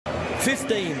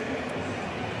15.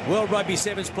 World Rugby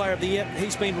Sevens Player of the Year.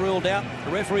 He's been ruled out.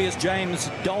 The referee is James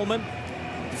Dolman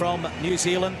from New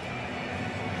Zealand.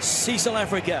 Cecil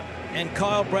Africa and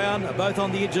Kyle Brown are both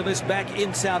on the injured list back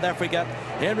in South Africa.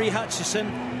 Henry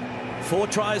Hutchison, 4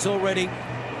 tries already.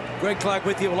 Greg Clark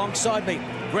with you alongside me.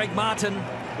 Greg Martin.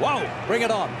 Whoa, bring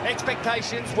it on.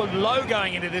 Expectations were low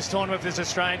going into this tournament for this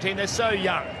Australian team. They're so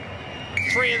young.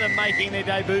 3 of them making their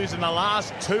debuts in the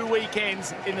last 2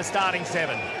 weekends in the starting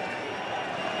 7.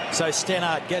 So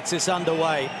Stannard gets this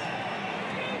underway.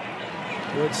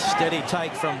 Good steady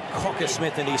take from Cocker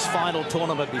Smith in his final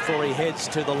tournament before he heads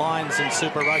to the Lions in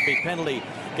Super Rugby. Penalty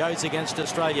goes against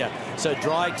Australia. So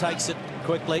Dry takes it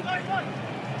quickly.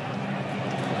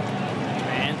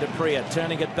 And Dupria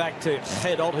turning it back to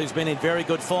Hedold, who's been in very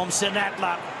good form.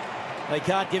 Sinatla. They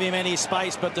can't give him any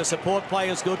space, but the support play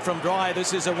is good from Dry.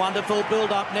 This is a wonderful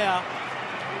build-up now.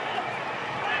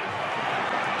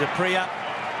 Dupria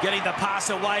getting the pass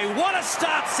away. What a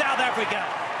start, South Africa.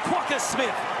 Cocker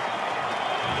Smith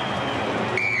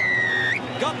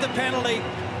got the penalty,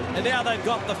 and now they've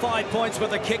got the 5 points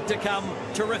with a kick to come.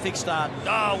 Terrific start.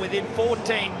 Oh, within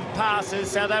 14 passes,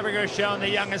 South Africa has shown the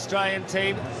young Australian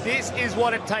team this is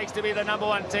what it takes to be the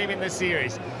 #1 team in the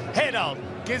series. Hedold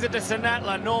gives it to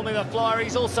Sinatla, normally the flyer.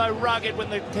 He's also rugged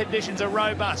when the conditions are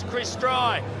robust. Chris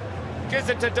Dry gives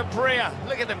it to Dupria.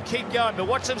 Look at them keep going, but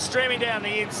watch them streaming down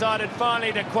the inside, and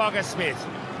finally to Cocker Smith.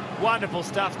 Wonderful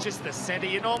stuff, just the centre.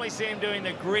 You normally see him doing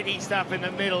the gritty stuff in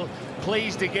the middle.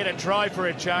 Pleased to get a try for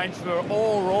a change, for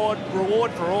all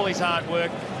reward for all his hard work.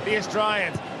 The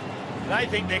Australians, they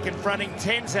think they're confronting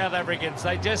 10 South Africans.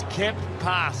 They just kept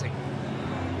passing.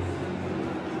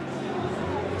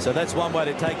 So that's one way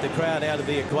to take the crowd out of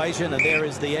the equation, and there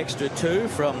is the extra 2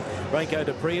 from Branko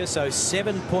Dupria. So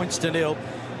 7 points to 0.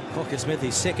 Cocker Smith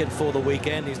is second for the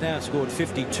weekend. He's now scored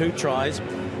 52 tries.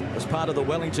 Was part of the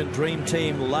Wellington Dream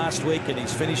Team last week, and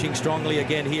he's finishing strongly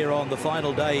again here on the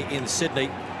final day in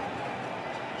Sydney.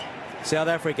 South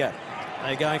Africa,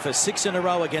 they're going for 6 in a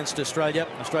row against Australia.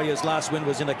 Australia's last win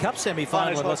was in a Cup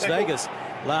semi-final in Las Vegas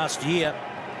last year.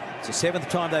 It's the 7th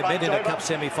time they've been in a Cup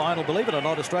semi-final. Believe it or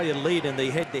not, Australia lead in the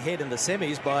head-to-head in the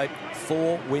semis by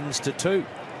 4 wins to 2.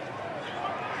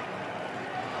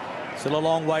 Still a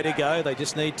long way to go. They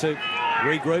just need to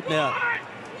regroup now,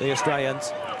 the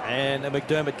Australians. And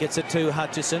McDermott gets it to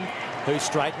Hutchison, who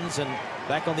straightens, and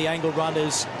back on the angle run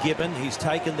is Gibbon. He's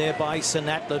taken there by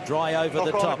Sinatla. Dry over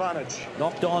the top.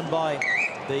 Knocked on by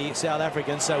the South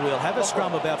Africans, so we'll have a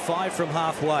scrum about 5 from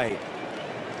halfway.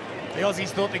 The Aussies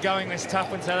thought they're going this tough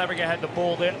when South Africa had the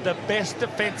ball. They're the best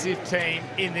defensive team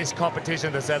in this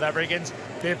competition, the South Africans.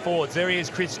 They're forwards. There he is,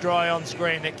 Chris Dry on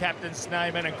screen. Their captain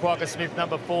Sneyman and Cocker Smith,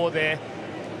 number 4 there.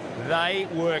 They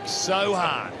work so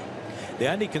hard. They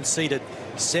only conceded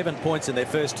 7 points in their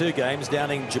first 2 games,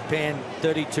 downing Japan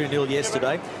 32-0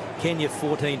 yesterday, Kenya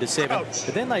 14-7.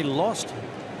 But then they lost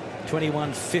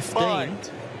 21-15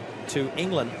 to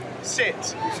England.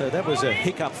 So that was a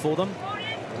hiccup for them.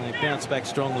 And they bounced back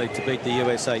strongly to beat the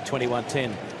USA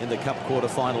 21-10 in the Cup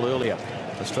quarter-final earlier.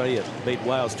 Australia beat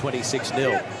Wales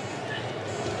 26-0.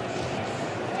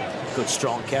 Good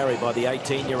strong carry by the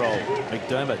 18-year-old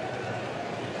McDermott.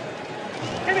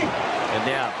 And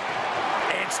now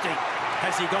Anstey,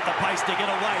 has he got the pace to get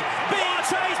away? Being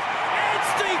chased,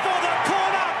 Anstey for the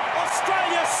corner.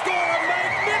 Australia score a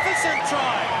magnificent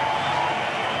try.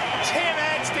 Tim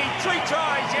Anstey, 3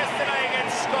 tries yesterday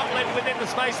against Scotland within the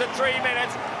space of 3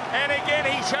 minutes. And again,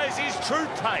 he shows his true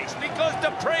pace because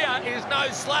Dupria is no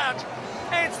slouch.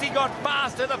 Anstey got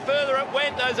faster the further it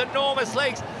went, those enormous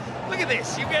legs. Look at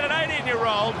this, you get an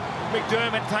 18-year-old,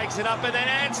 McDermott takes it up, and then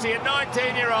Anstey, a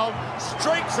 19-year-old,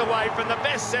 streaks away from the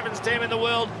best sevens team in the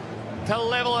world to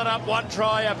level it up 1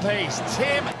 try apiece.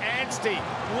 Tim Anstey,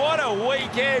 what a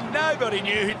weekend. Nobody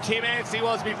knew who Tim Anstey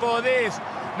was before this.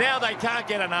 Now they can't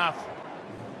get enough.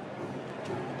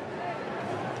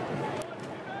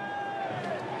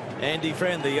 Andy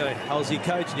Friend, the Aussie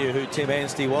coach, knew who Tim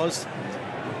Anstey was.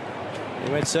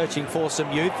 He went searching for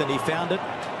some youth and he found it.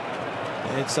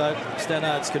 And so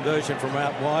Stannard's conversion from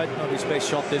out wide, not his best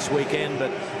shot this weekend,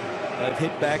 but they've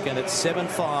hit back, and it's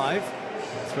 7-5.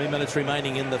 3 minutes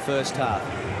remaining in the first half.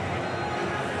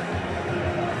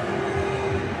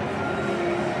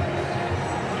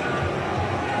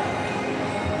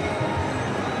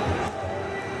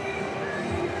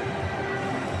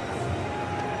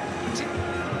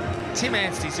 Tim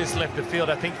Anstey's just left the field,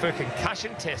 I think, for a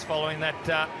concussion test following that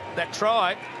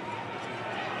try.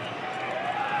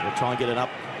 We'll try and get an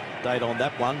update on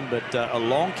that one, but a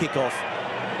long kickoff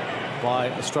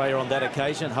by Australia on that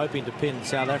occasion, hoping to pin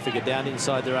South Africa down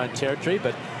inside their own territory.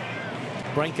 But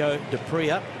Branko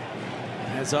Dupria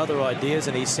has other ideas,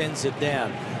 and he sends it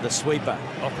down. The sweeper.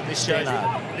 Often this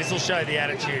will show the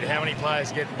attitude. How many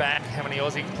players get back? How many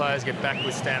Aussie players get back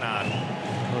with Stannard?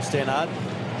 Well, Stannard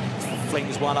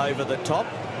flings one over the top.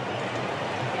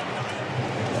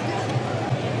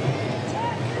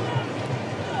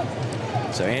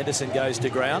 So Anderson goes to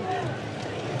ground.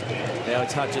 Now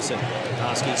it's Hutchison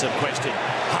asking some question.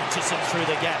 Hutchison through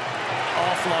the gap.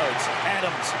 Offloads.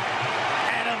 Adams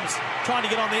trying to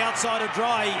get on the outside of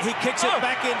Dry. He kicks it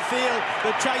back in field.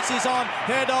 The chase is on.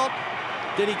 Herdold.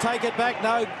 Did he take it back?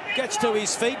 No. Gets to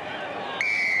his feet.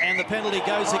 And the penalty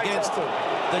goes against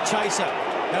the chaser,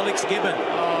 Alex Gibbon.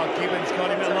 Oh, Gibbon's got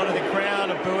him. A lot of the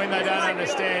crowd are booing. They don't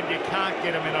understand. You can't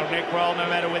get him in a neck roll, no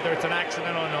matter whether it's an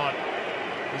accident or not.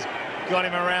 He's got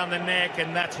him around the neck,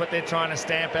 and that's what they're trying to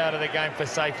stamp out of the game for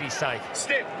safety's sake.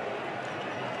 Step.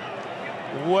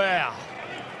 Wow.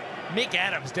 Mick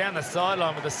Adams down the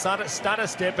sideline with a stutter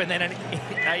step and then a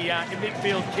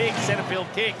midfield kick, centre field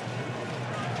kick.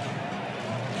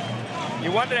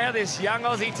 You wonder how this young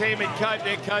Aussie team had coped.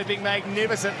 They're coping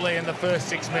magnificently in the first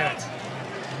 6 minutes.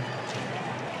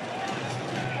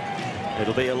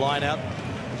 It'll be a line out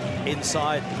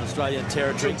inside Australian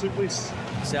territory.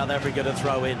 South Africa to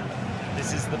throw in.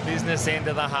 This is the business end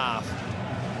of the half,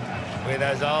 where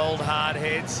those old hard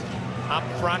heads up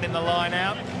front in the line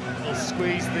out will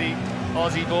squeeze the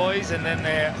Aussie boys, and then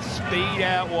they're speed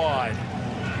out wide.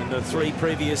 In the 3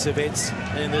 previous events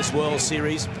in this World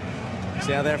Series,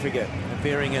 South Africa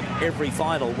appearing in every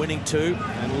final, winning 2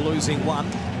 and losing 1.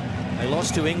 They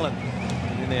lost to England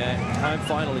in their home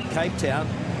final in Cape Town,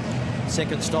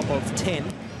 second stop of 10.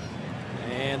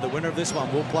 And the winner of this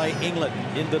one will play England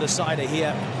in the decider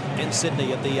here in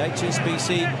Sydney at the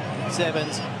HSBC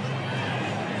Sevens.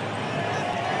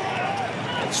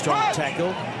 And strong tackle.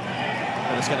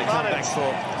 And it's going to come back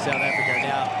for South Africa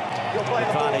now.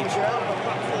 Advantage.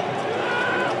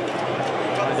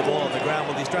 Throwing the ball on the ground.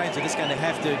 Well, the Australians are just going to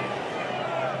have to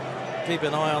keep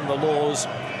an eye on the laws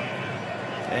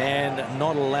and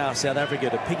not allow South Africa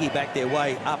to piggyback their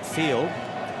way upfield.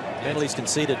 Penalties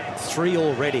conceded 3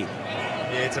 already.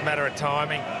 Yeah, it's a matter of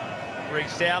timing.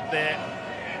 Reached out there.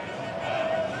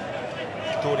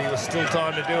 Thought he was still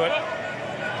time to do it.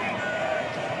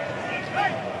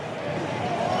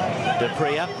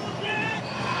 Dupria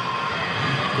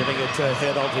giving it to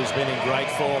Herdold, who's been in great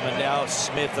form, and now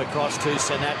Smith across to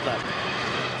Sinatla.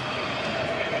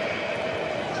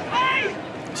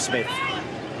 Smith,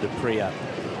 Dupria.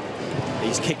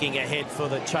 He's kicking ahead for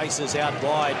the chasers out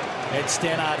wide, and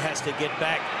Stannard has to get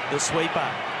back. The sweeper.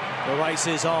 The race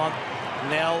is on.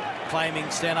 Nell claiming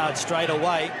Stannard straight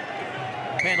away.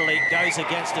 Penalty goes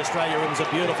against Australia. It was a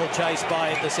beautiful chase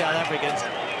by the South Africans.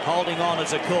 Holding on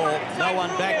as a call. No one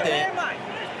back there.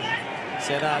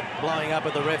 Stannard blowing up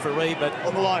at the referee, but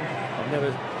on the line. I've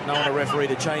never known a referee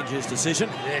to change his decision.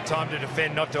 Yeah, time to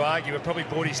defend, not to argue. It probably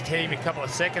bought his team a couple of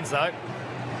seconds, though.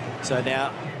 So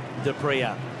now,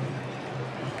 Dupria.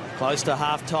 Close to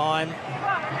half-time.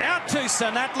 Out to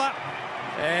Sinatla.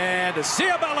 And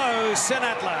Ciabello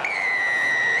Sinatla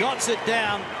got it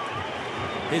down.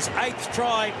 His 8th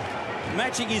try,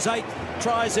 matching his 8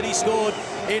 tries that he scored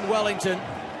in Wellington.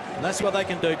 And that's what they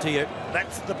can do to you.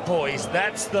 That's the poise.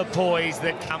 That's the poise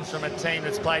that comes from a team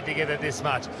that's played together this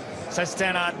much. So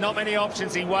Stannard, not many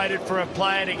options. He waited for a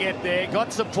player to get there,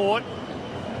 got support.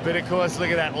 But, of course,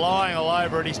 look at that, lying all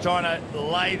over it. He's trying to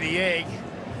lay the egg.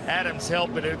 Adams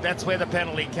helped, but that's where the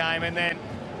penalty came. And then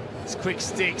it's quick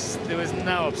sticks. There was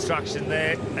no obstruction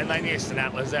there. And they knew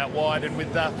Sinatla's out wide. And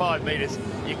with 5 metres,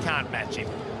 you can't match him.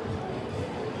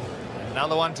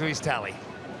 Another one to his tally.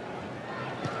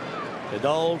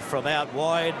 Herdold from out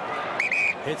wide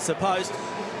hits the post.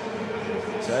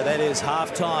 So that is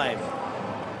half-time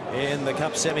in the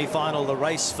Cup semi-final, the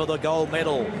race for the gold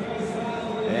medal.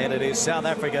 And it is South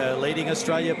Africa leading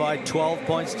Australia by 12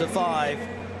 points to 5.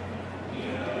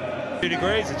 2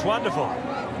 degrees, it's wonderful.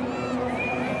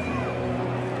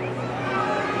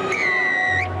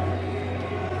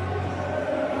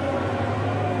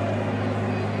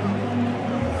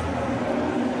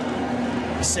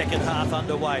 Second half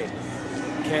underway.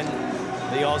 Can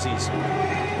the Aussies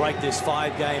break this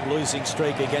 5-game losing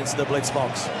streak against the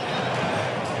Blitzboks?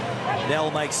 Nell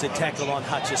makes the tackle on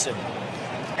Hutchison.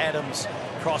 Adams,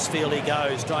 crossfield he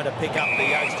goes, trying to pick up the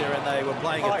youngster, and they were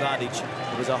playing advantage.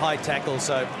 It was a high tackle,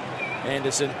 so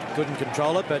Anderson couldn't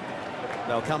control it, but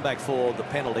they'll come back for the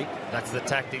penalty. That's the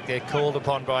tactic they're called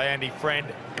upon by Andy Friend.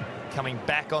 Coming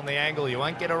back on the angle, you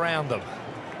won't get around them.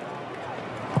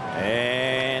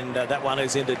 And that one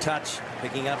is into touch,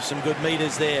 picking up some good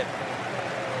metres there.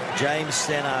 James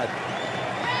Stannard.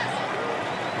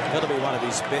 Got to be one of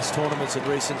his best tournaments in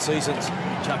recent seasons,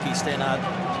 Chucky Stannard.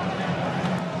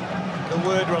 The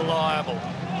word reliable,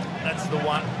 that's the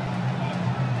one.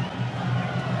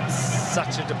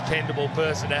 Such a dependable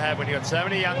person to have when you've got so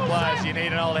many young players. You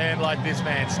need an old hand like this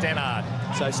man, Stannard.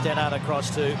 So Stannard across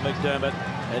to McDermott,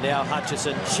 and now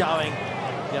Hutchison showing,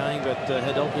 going, but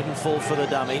Hedel didn't fall for the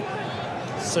dummy.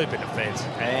 Super defence.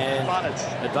 And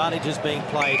advantage is being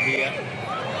played here.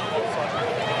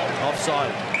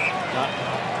 Offside. No,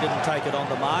 didn't take it on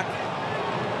the mark.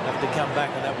 Have to come back,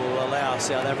 and that will allow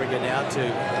South Africa now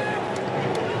to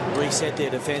reset their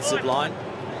defensive line.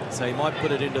 So he might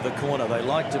put it into the corner. They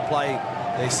like to play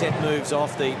their set moves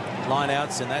off the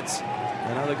line-outs, and that's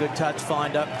another good touch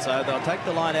finder. So they'll take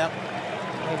the line out,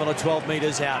 over to 12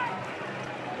 metres out.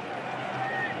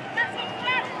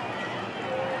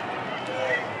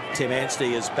 Tim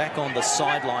Anstey is back on the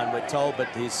sideline, we're told, but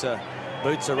his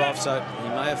boots are off, so he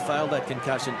may have failed that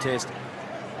concussion test,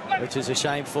 which is a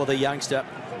shame for the youngster.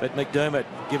 But McDermott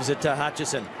gives it to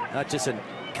Hutchison. Hutchison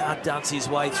can't dance his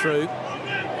way through.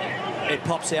 It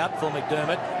pops out for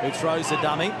McDermott, who throws the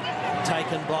dummy,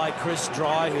 taken by Chris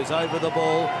Dry, who's over the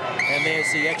ball, and there's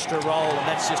the extra roll, and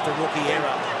that's just a rookie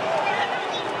error.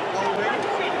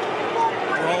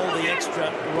 Roll the extra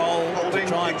roll to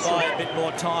try and buy a bit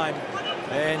more time.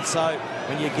 And so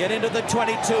when you get into the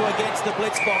 22 against the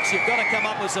blitz box, you've got to come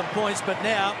up with some points. But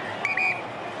now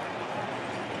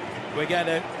we're going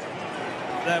to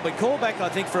we call back, I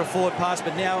think, for a forward pass,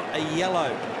 but now a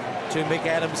yellow to Mick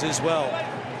Adams as well.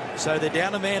 So they're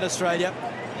down a man, Australia,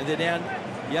 and they're down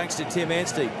youngster Tim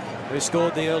Anstey, who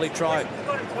scored the early try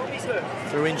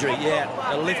through injury. Yeah,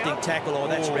 a lifting tackle. Oh,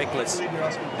 that's reckless.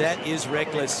 That is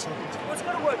reckless. It's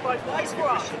got to work both ways for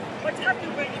us. What's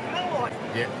happening when you penalise?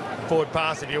 Yeah, forward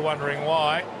pass if you're wondering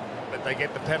why, but they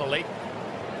get the penalty.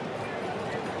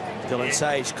 Dylan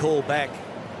Sage call back.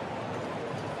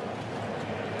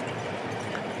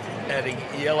 Adding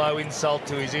yellow insult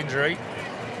to his injury.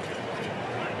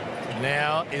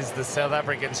 Now is the South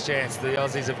Africans' chance. The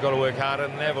Aussies have got to work harder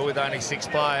than ever with only 6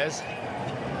 players.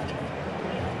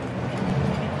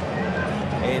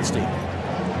 Anstey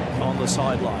on the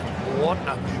sideline. What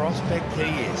a prospect he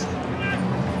is.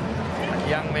 A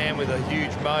young man with a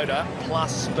huge motor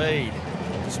plus speed.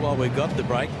 That's why we've got the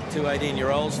break. 2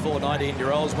 18-year-olds, 4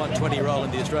 19-year-olds, 1 20-year-old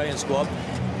in the Australian squad.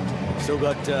 Still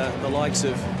got the likes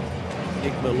of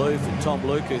Nick Maloof and Tom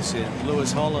Lucas and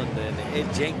Lewis Holland and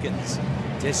Ed Jenkins,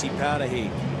 Jesse Powder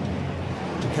here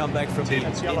to come back from the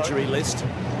injury list.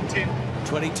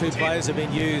 22 players have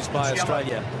been used by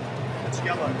Australia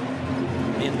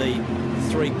in the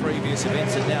 3 previous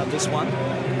events, and now this one.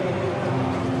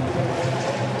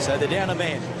 So they're down a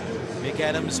man. Mick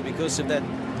Adams, because of that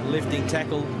lifting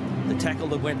tackle, the tackle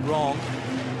that went wrong.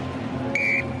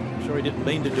 I'm sure he didn't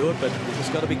mean to do it, but you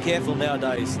just got to be careful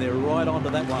nowadays. They're right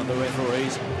onto that one, the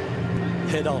referees.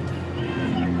 Head on.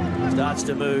 Starts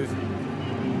to move.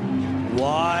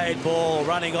 Wide ball,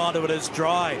 running onto it as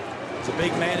Dry. It's a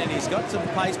big man and he's got some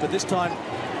pace, but this time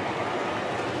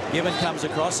Gibbon comes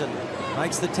across and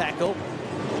makes the tackle.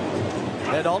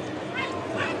 Head on.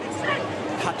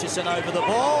 Hutchison over the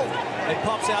ball. It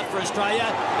pops out for Australia.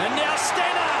 And now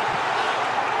Stannard.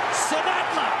 Stannard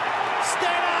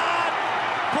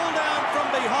pulled down from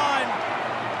behind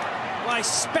by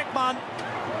Speckman.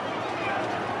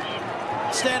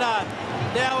 Stannard.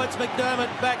 Now it's McDermott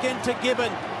back into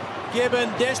Gibbon. Gibbon,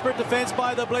 desperate defence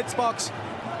by the blitz box.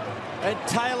 And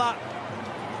Taylor.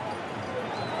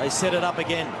 They set it up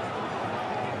again.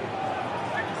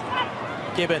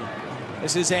 Gibbon.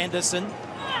 This is Anderson.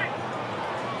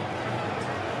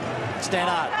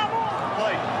 Stannard.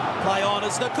 Play on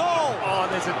is the call. Oh,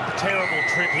 there's a terrible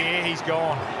trip here. He's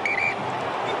gone.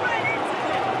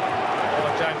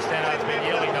 Oh, James Stannard's been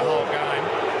yelling the whole game.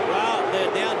 Well,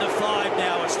 they're down to 5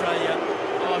 now, Australia.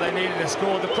 Oh, they needed a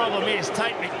score. The problem is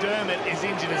Tate McDermott is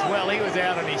injured as well. He was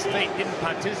out on his feet, didn't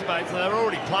participate, so they're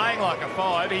already playing like a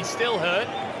 5. He's still hurt.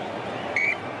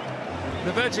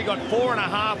 They've virtually got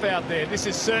 4.5 out there. This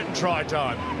is certain try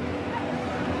time.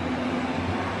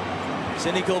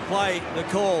 Cynical play, the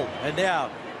call, and now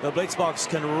the blitz box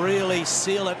can really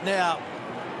seal it now.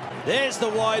 There's the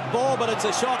wide ball, but it's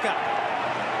a shocker.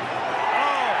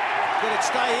 Oh, did it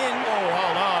stay in? Oh,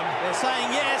 hold on. They're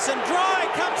saying yes, and Dry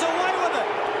comes away with it.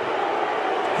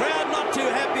 Crowd not too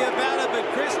happy about it, but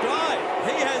Chris Dry,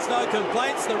 he has no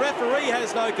complaints. The referee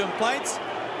has no complaints.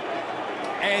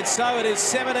 And so it is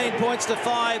 17 points to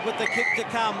 5 with the kick to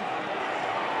come.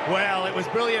 Well, it was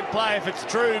brilliant play if it's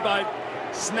true by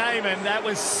Sneyman. That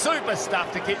was super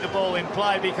stuff to keep the ball in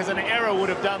play because an error would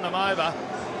have done them over.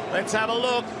 Let's have a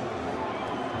look.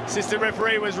 Assistant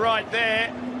referee was right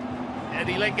there. Had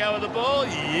he let go of the ball?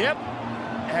 Yep.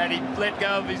 Had he let go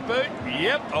of his boot?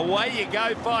 Yep. Away you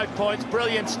go, 5 points.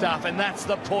 Brilliant stuff, and that's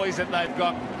the poison they've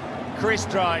got. Chris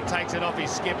Dry takes it off his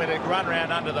skipper to run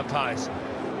round under the post.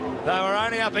 They were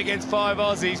only up against 5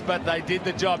 Aussies, but they did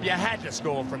the job. You had to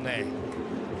score from there.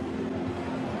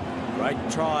 Great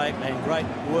try and great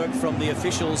work from the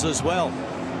officials as well.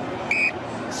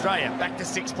 Australia back to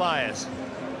 6 players.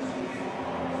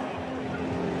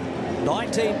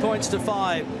 19 points to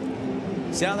 5.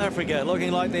 South Africa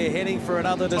looking like they're heading for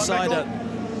another decider.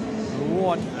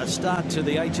 What a start to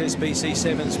the HSBC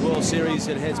Sevens World Series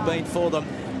it has been for them.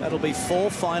 That'll be 4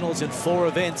 finals in 4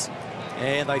 events,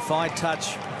 and they find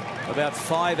touch about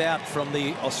 5 out from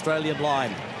the Australian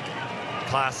line.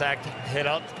 Class act,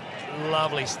 Hedold.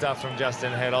 Lovely stuff from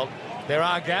Justin Hedold. There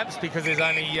are gaps because there's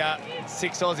only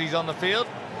 6 Aussies on the field.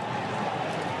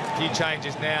 A few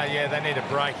changes now. Yeah, they need a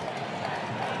break.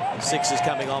 6 is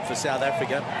coming on for South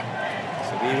Africa.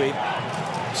 Sabiwi,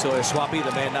 Sawyer Swappy,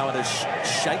 the man known as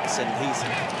Shakes, and he's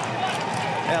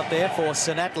out there for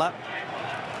Sinatla.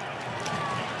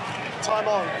 Time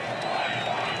on.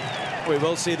 We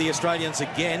will see the Australians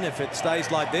again. If it stays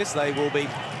like this, they will be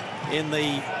in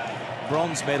the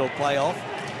bronze medal playoff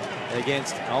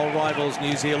against old rivals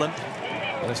New Zealand.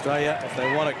 And Australia, if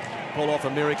they want to pull off a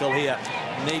miracle here,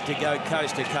 need to go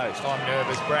coast to coast. I'm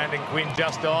nervous. Brandon Quinn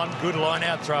just on. Good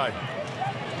line-out throw.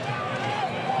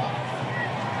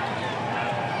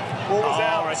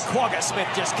 And Quagga Smith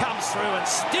just comes through and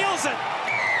steals it.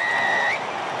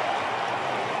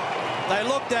 They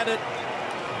looked at it,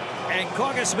 and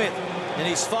Quagga Smith, in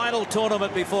his final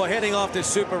tournament before heading off to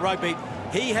Super Rugby,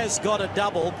 he has got a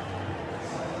double.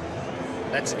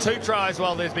 That's 2 tries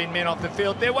while there's been men off the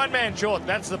field. They're 1 man short.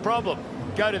 That's the problem.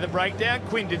 Go to the breakdown.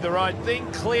 Quinn did the right thing.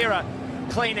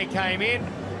 Cleaner came in.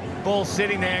 Ball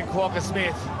sitting there, and Quagga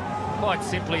Smith, quite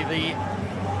simply,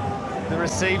 the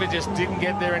receiver just didn't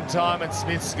get there in time, and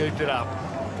Smith scooped it up.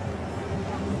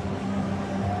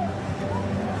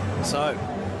 So,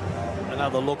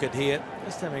 another look at here.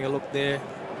 Just having a look there.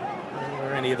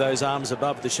 Were any of those arms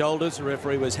above the shoulders? The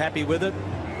referee was happy with it.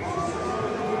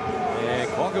 Yeah,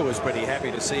 Quagga was pretty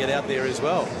happy to see it out there as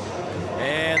well.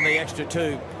 And the extra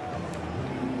 2.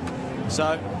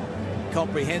 So,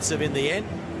 comprehensive in the end.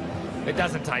 It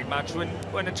doesn't take much.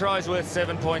 When a try's worth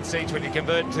 7 points each, when you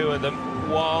convert 2 of them,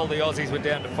 while the Aussies were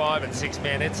down to 5 and 6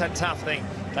 men, it's a tough thing.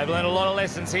 They've learned a lot of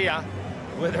lessons here.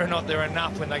 Whether or not they're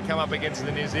enough when they come up against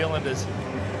the New Zealanders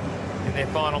in their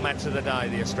final match of the day,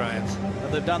 the Australians.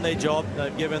 And they've done their job.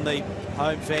 They've given the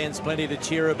home fans plenty to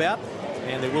cheer about.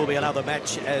 And there will be another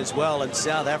match as well in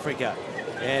South Africa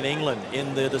and England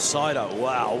in the decider.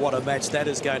 Wow, what a match that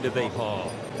is going to be.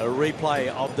 A replay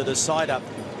of the decider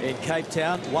in Cape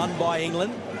Town, won by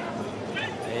England.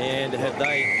 And have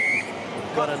they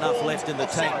got enough left in the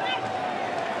tank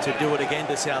to do it again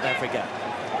to South Africa?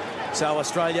 So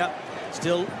Australia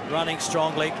still running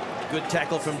strongly. Good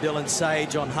tackle from Dylan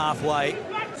Sage on halfway.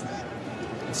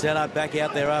 Steno back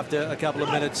out there after a couple of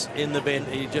minutes in the bin.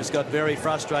 He just got very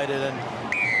frustrated, and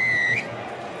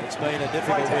it's been a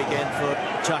difficult weekend for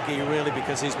Chucky, really,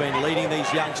 because he's been leading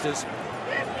these youngsters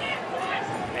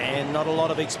and not a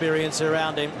lot of experience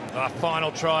around him. A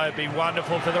final try would be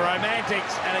wonderful for the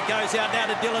Romantics. And it goes out now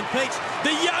to Dylan Peach.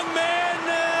 The young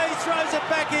man, he throws it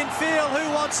back in field.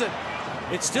 Who wants it?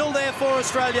 It's still there for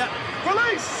Australia.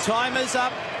 Release! Time is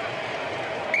up.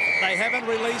 They haven't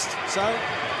released, so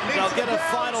they'll get a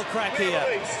final crack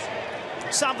here.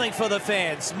 Something for the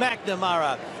fans.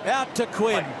 McNamara out to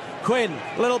Quinn. Quinn,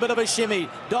 a little bit of a shimmy.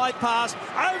 Dive pass.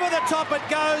 Over the top it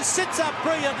goes. Sits up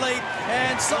brilliantly.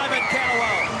 And Simon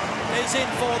Callowell is in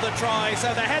for the try.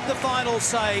 So they had the final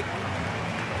say.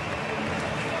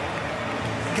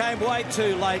 Came way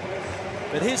too late.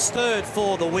 But his 3rd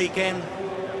for the weekend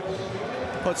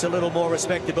puts a little more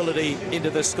respectability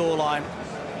into the scoreline.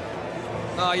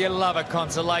 Oh, you love a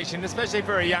consolation, especially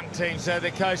for a young team, so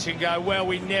the coach can go, well,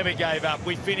 we never gave up.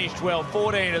 We finished well.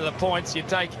 14 of the points. You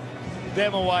take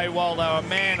them away while they were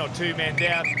man or 2 men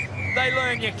down. They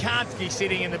learn you can't be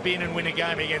sitting in the bin and win a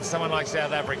game against someone like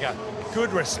South Africa.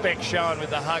 Good respect shown with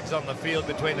the hugs on the field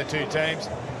between the 2 teams.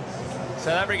 South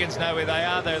Africans know where they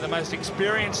are. They're the most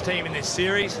experienced team in this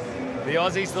series. The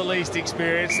Aussies the least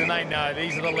experienced, and they know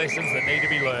these are the lessons that need to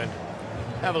be learned.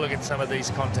 Have a look at some of these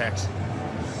contacts.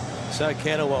 So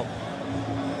Cannawell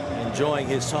enjoying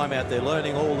his time out there,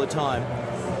 learning all the time.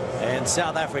 And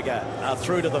South Africa are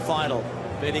through to the final,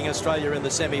 beating Australia in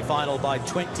the semi-final by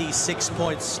 26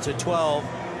 points to 12.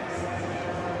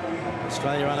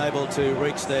 Australia unable to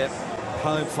reach their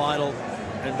home final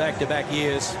in back-to-back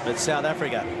years, but South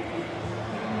Africa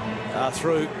are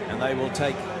through, and they will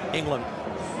take England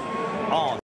on.